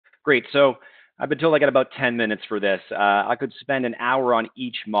Great. So I've been told I got about 10 minutes for this. I could spend an hour on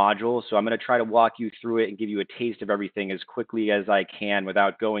each module, so I'm going to try to walk you through it and give you a taste of everything as quickly as I can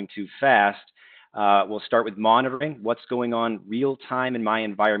without going too fast. We'll start with monitoring what's going on real time in my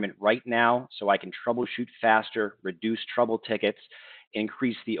environment right now so I can troubleshoot faster, reduce trouble tickets,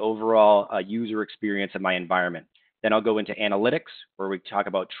 increase the overall user experience of my environment. Then I'll go into analytics, where we talk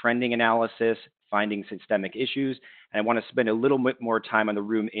about trending analysis, finding systemic issues, and I want to spend a little bit more time on the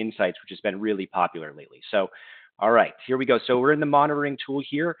room insights, which has been really popular lately. So, all right, here we go. So we're in the monitoring tool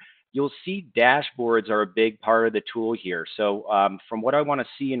here. You'll see dashboards are a big part of the tool here. So from what I want to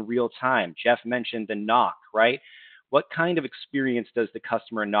see in real time, Jeff mentioned the knock, right? What kind of experience does the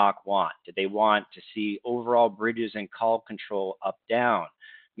customer knock want? Do they want to see overall bridges and call control up, down?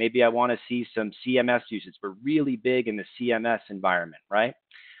 Maybe I want to see some CMS usage. We're really big in the CMS environment, right?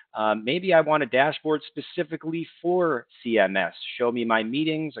 Maybe I want a dashboard specifically for CMS. Show me my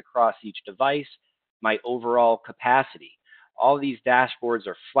meetings across each device, my overall capacity. All of these dashboards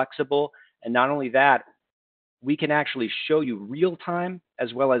are flexible. And not only that, we can actually show you real time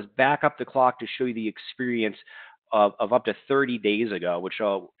as well as back up the clock to show you the experience of up to 30 days ago, which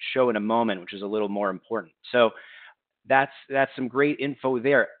I'll show in a moment, which is a little more important. So that's some great info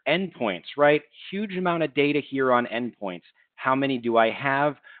there. Endpoints, right? Huge amount of data here on endpoints. How many do I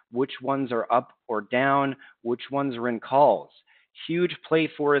have? Which ones are up or down? Which ones are in calls? Huge play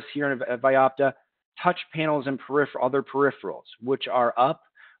for us here at Vyopta. Touch panels and other peripherals, which are up,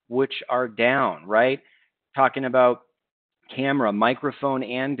 which are down, right? Talking about camera, microphone,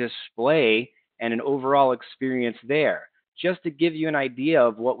 and display, and an overall experience there. Just to give you an idea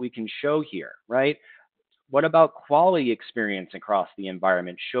of what we can show here, right? What about quality experience across the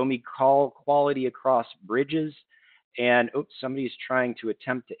environment? Show me call quality across bridges. And oops, somebody's trying to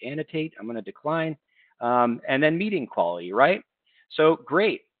attempt to annotate. I'm going to decline. And then meeting quality, right? So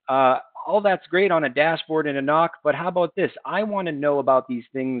great. All that's great on a dashboard and a knock, but how about this? I want to know about these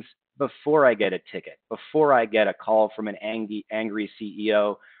things before I get a ticket, before I get a call from an angry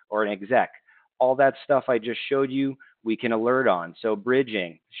CEO or an exec. All that stuff I just showed you, we can alert on. So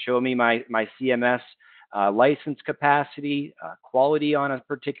bridging, show me my CMS license capacity, quality on a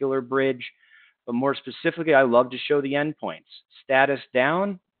particular bridge. But more specifically, I love to show the endpoints. Status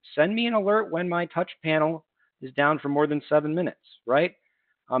down, send me an alert when my touch panel is down for more than 7 minutes, right?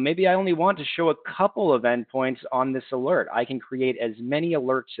 Maybe I only want to show a couple of endpoints on this alert. I can create as many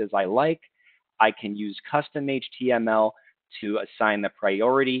alerts as I like. I can use custom HTML to assign the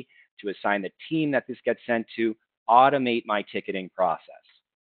priority, to assign the team that this gets sent to, automate my ticketing process.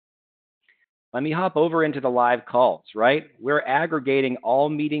 Let me hop over into the live calls, right? We're aggregating all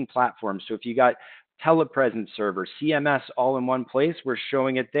meeting platforms. So if you got telepresence server, CMS all in one place, we're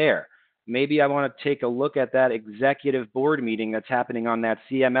showing it there. Maybe I want to take a look at that executive board meeting that's happening on that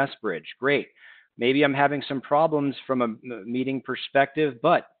CMS bridge. Great. Maybe I'm having some problems from a meeting perspective,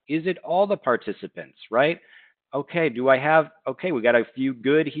 but is it all the participants, right? Okay, we got a few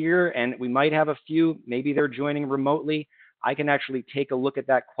good here, and we might have a few, maybe they're joining remotely. I can actually take a look at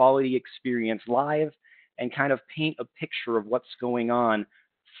that quality experience live and kind of paint a picture of what's going on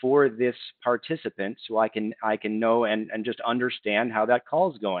for this participant so I can know and just understand how that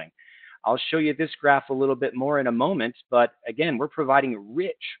call is going. I'll show you this graph a little bit more in a moment, but again, we're providing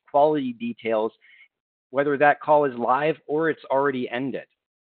rich quality details, whether that call is live or it's already ended.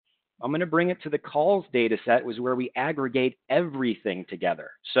 I'm going to bring it to the calls data set, was where we aggregate everything together.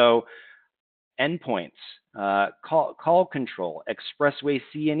 So endpoints, call control, expressway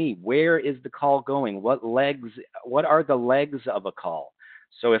C&E, where is the call going? What are the legs of a call?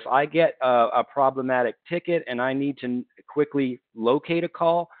 So if I get a problematic ticket and I need to quickly locate a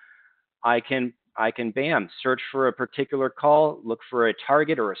call, I can bam, search for a particular call, look for a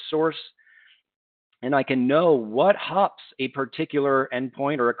target or a source, and I can know what hops a particular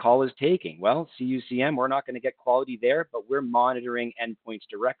endpoint or a call is taking. Well, CUCM, we're not going to get quality there, but we're monitoring endpoints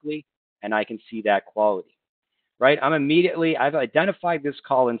directly, and I can see that quality, right? I've identified this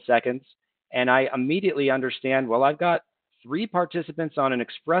call in seconds, and I immediately understand, well, I've got 3 participants on an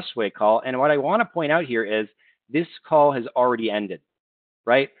expressway call, and what I want to point out here is this call has already ended,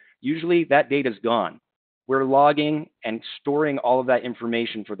 right? Usually that data is gone. We're logging and storing all of that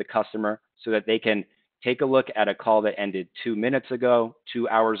information for the customer so that they can take a look at a call that ended 2 minutes ago, 2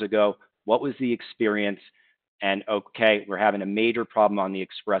 hours ago. What was the experience? And okay, we're having a major problem on the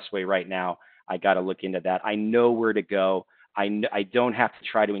expressway right now. I got to look into that. I know where to go. I don't have to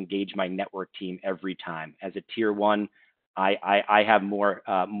try to engage my network team every time. As a tier 1, I have more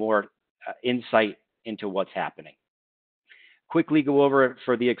insight into what's happening. quickly go over it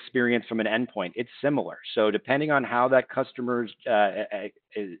for the experience from an endpoint. It's similar. So depending on how that customer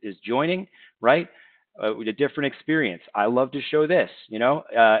is joining, right, with a different experience. I love to show this,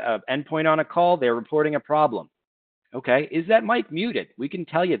 endpoint on a call, they're reporting a problem. Okay, is that mic muted? We can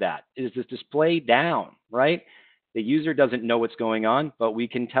tell you that. Is this display down, right? The user doesn't know what's going on, but we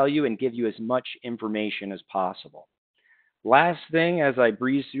can tell you and give you as much information as possible. Last thing, as I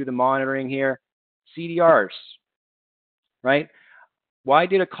breeze through the monitoring here, CDRs, right? Why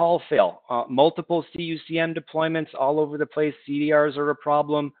did a call fail? Multiple CUCM deployments all over the place. CDRs are a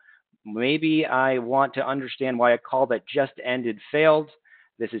problem. Maybe I want to understand why a call that just ended failed.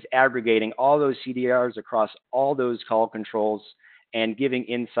 This is aggregating all those CDRs across all those call controls and giving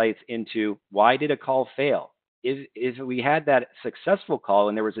insights into why did a call fail? If we had that successful call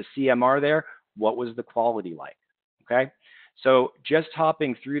and there was a CMR there, what was the quality like? Okay, so just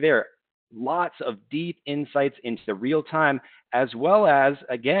hopping through there, lots of deep insights into the real time, as well as,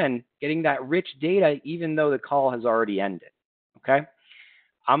 again, getting that rich data even though the call has already ended. Okay,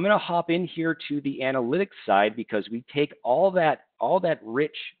 I'm going to hop in here to the analytics side because we take all that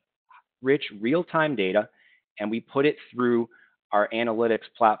rich real-time data and we put it through our analytics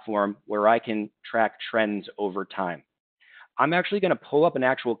platform where I can track trends over time. I'm actually going to pull up an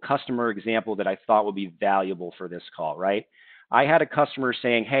actual customer example that I thought would be valuable for this call, right? I had a customer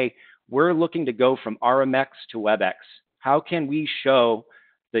saying, hey, we're looking to go from RMX to WebEx. How can we show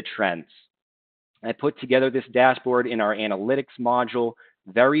the trends? I put together this dashboard in our analytics module,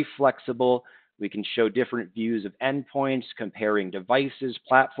 very flexible. We can show different views of endpoints, comparing devices,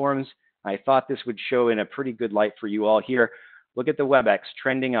 platforms. I thought this would show in a pretty good light for you all here. Look at the WebEx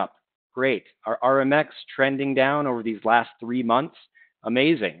trending up. Great. Our RMX trending down over these last 3 months.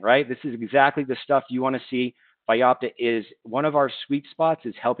 Amazing, right? This is exactly the stuff you want to see. Vyopta is one of our sweet spots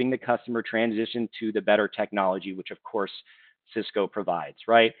is helping the customer transition to the better technology, which of course Cisco provides,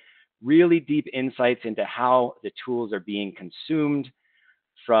 right? Really deep insights into how the tools are being consumed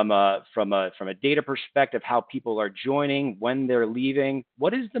from a data perspective, how people are joining, when they're leaving.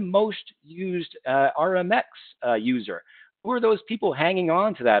 What is the most used RMX user? Who are those people hanging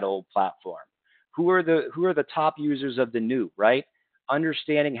on to that old platform? Who are the top users of the new, right?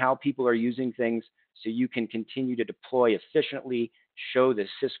 Understanding how people are using things so you can continue to deploy efficiently, show the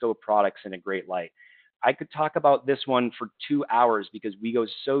Cisco products in a great light. I could talk about this one for 2 hours because we go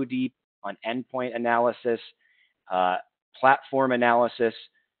so deep on endpoint analysis, platform analysis,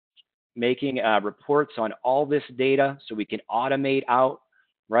 making reports on all this data so we can automate out,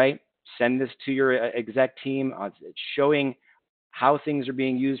 right? Send this to your exec team, showing how things are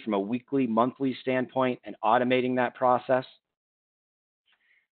being used from a weekly, monthly standpoint and automating that process.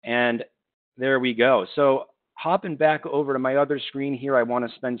 And there we go. So hopping back over to my other screen here, I want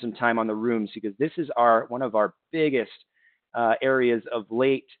to spend some time on the rooms because this is one of our biggest areas of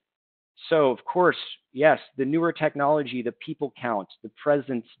late. So of course, yes, the newer technology, the people count, the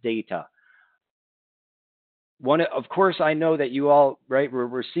presence data. Of course, I know that you all, right,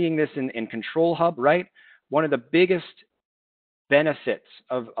 we're seeing this in Control Hub, right? One of the biggest benefits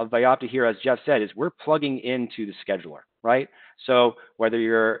of Vyopta here, as Jeff said, is we're plugging into the scheduler, right? So whether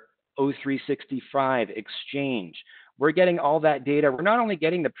you're O365, Exchange, we're getting all that data. We're not only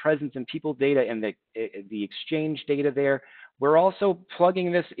getting the presence and people data and the Exchange data there, we're also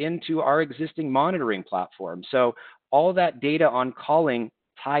plugging this into our existing monitoring platform. So all that data on calling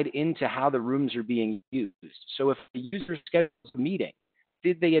tied into how the rooms are being used. So if the user schedules a meeting,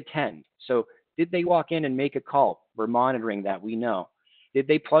 did they attend? So did they walk in and make a call? We're monitoring that, we know. Did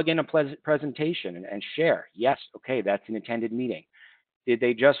they plug in a presentation and share? Yes, okay, that's an attended meeting. Did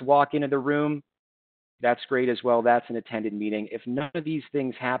they just walk into the room? That's great as well, that's an attended meeting. If none of these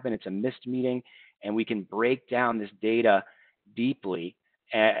things happen, it's a missed meeting, and we can break down this data deeply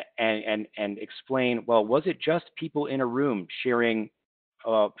and explain, well, was it just people in a room sharing a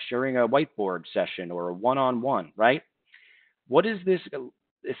whiteboard session or a one-on-one, right? What does this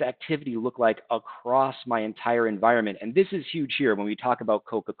activity look like across my entire environment? And this is huge here when we talk about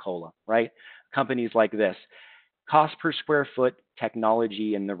Coca-Cola, right? Companies like this. Cost per square foot,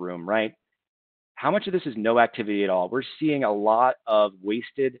 technology in the room, right? How much of this is no activity at all? We're seeing a lot of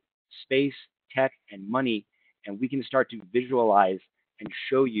wasted space, tech, and money, and we can start to visualize and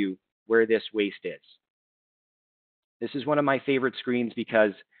show you where this waste is. This is one of my favorite screens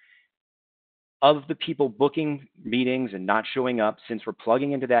because of the people booking meetings and not showing up, since we're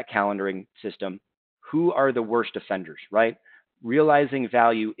plugging into that calendaring system, who are the worst offenders, right? Realizing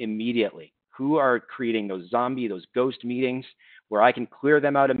value immediately. Who are creating those ghost meetings where I can clear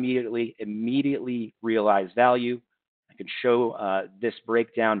them out immediately realize value. I can show this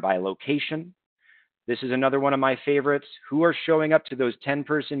breakdown by location. This is another one of my favorites. Who are showing up to those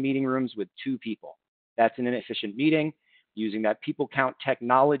 10-person meeting rooms with 2 people? That's an inefficient meeting. Using that people count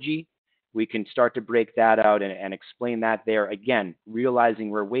technology, we can start to break that out and explain that there. Again,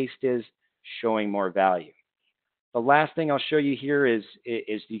 realizing where waste is, showing more value. The last thing I'll show you here is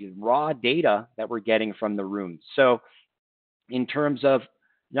the raw data that we're getting from the rooms. So in terms of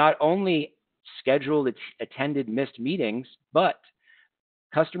not only scheduled, attended, missed meetings, but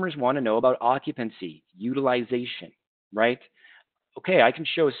customers want to know about occupancy, utilization, right? Okay, I can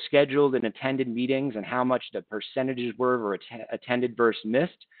show scheduled and attended meetings and how much the percentages were attended versus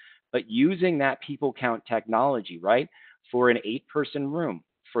missed, but using that people count technology, right? For an 8-person room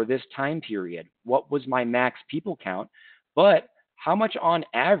for this time period, what was my max people count? But how much on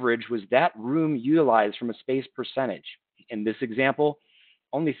average was that room utilized from a space percentage? In this example,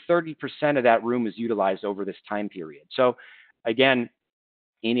 only 30% of that room was utilized over this time period. So again,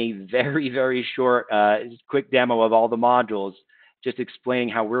 in a very, very short, quick demo of all the modules, just explaining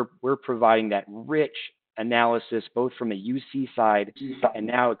how we're providing that rich analysis, both from the UC side and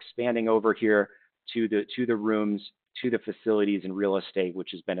now expanding over here to the rooms, to the facilities and real estate, which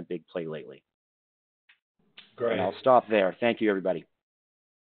has been a big play lately. Great. And I'll stop there. Thank you, everybody.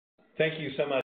 Thank you so much.